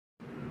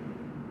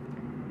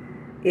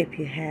If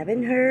you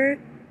haven't heard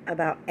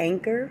about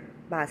Anchor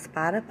by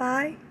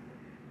Spotify,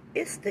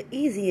 it's the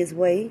easiest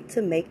way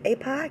to make a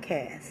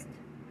podcast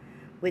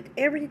with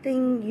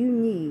everything you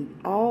need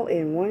all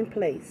in one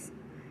place.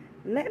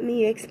 Let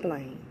me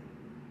explain.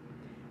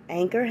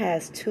 Anchor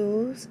has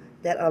tools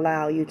that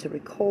allow you to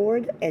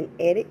record and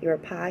edit your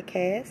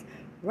podcast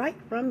right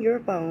from your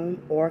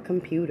phone or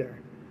computer.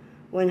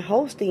 When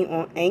hosting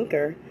on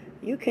Anchor,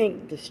 you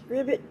can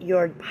distribute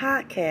your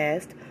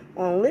podcast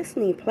on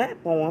listening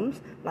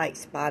platforms like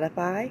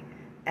Spotify,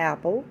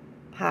 Apple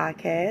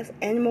Podcasts,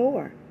 and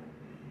more.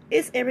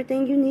 It's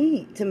everything you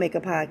need to make a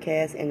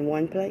podcast in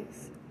one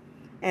place.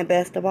 And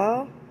best of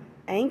all,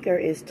 Anchor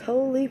is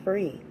totally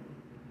free.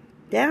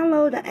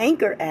 Download the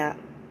Anchor app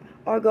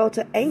or go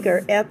to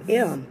Anchor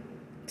FM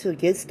to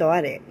get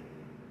started.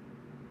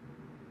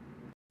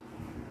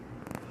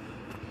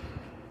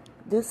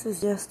 This is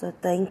just a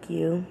thank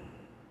you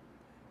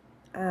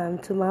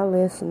to my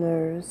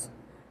listeners.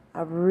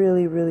 I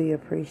really, really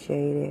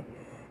appreciate it.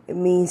 It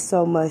means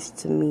so much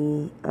to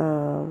me.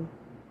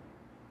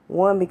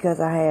 One, because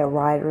I had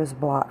writer's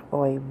block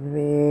for a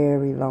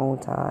very long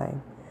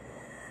time.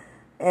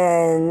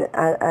 And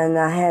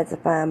I had to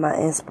find my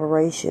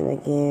inspiration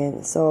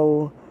again.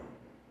 So,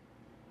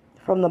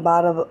 from the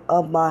bottom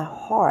of my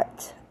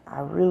heart, I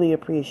really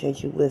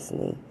appreciate you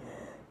listening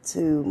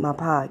to my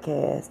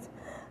podcast.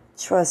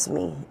 Trust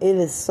me, it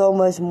is so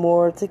much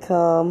more to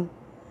come.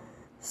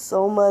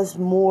 So much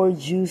more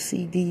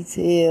juicy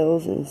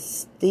details and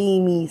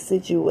steamy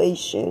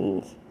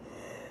situations.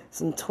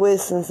 Some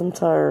twists and some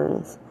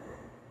turns.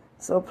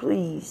 So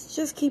please,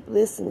 just keep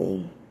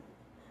listening.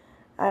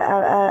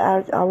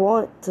 I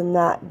want to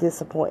not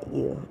disappoint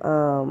you.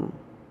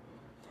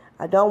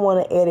 I don't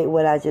want to edit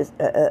what I just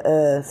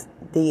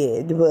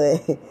did,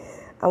 but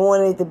I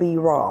want it to be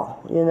raw.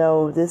 You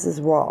know, this is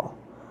raw.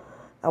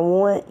 I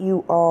want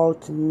you all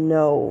to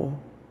know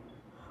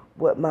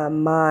what my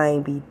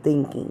mind be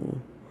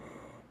thinking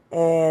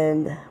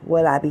and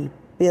what I be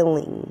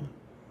feeling.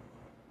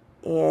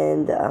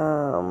 And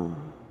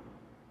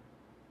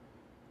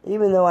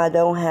even though I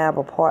don't have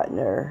a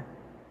partner,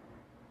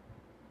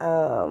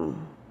 those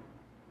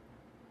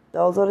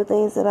are the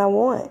things that I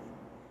want.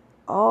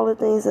 All the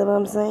things that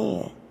I'm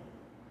saying.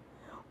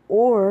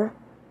 Or,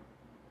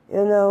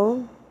 you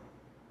know,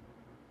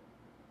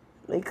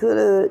 it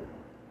could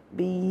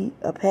be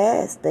a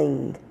past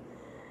thing.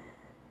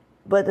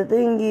 But the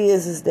thing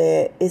is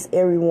that it's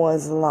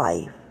everyone's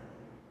life.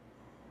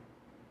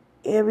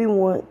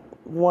 Everyone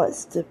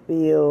wants to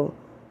feel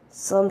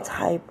some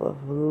type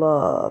of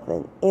love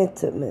and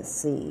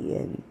intimacy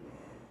and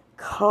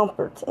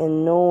comfort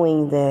in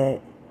knowing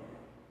that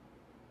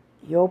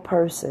your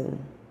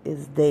person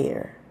is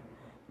there,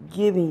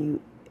 giving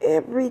you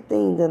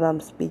everything that I'm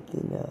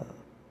speaking of.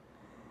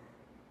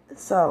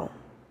 So,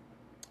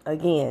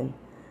 again,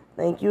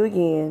 thank you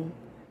again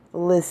for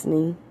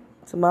listening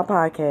to my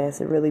podcast.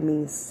 It really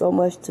means so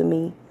much to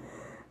me.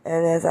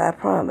 And as I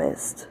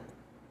promised,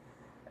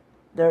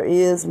 there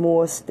is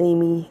more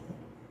steamy,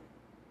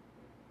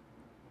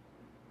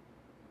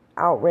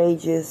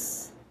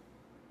 outrageous,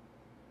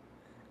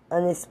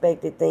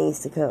 unexpected things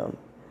to come.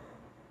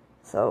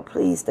 So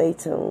please stay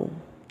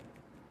tuned.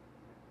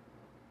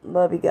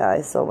 Love you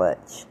guys so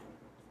much.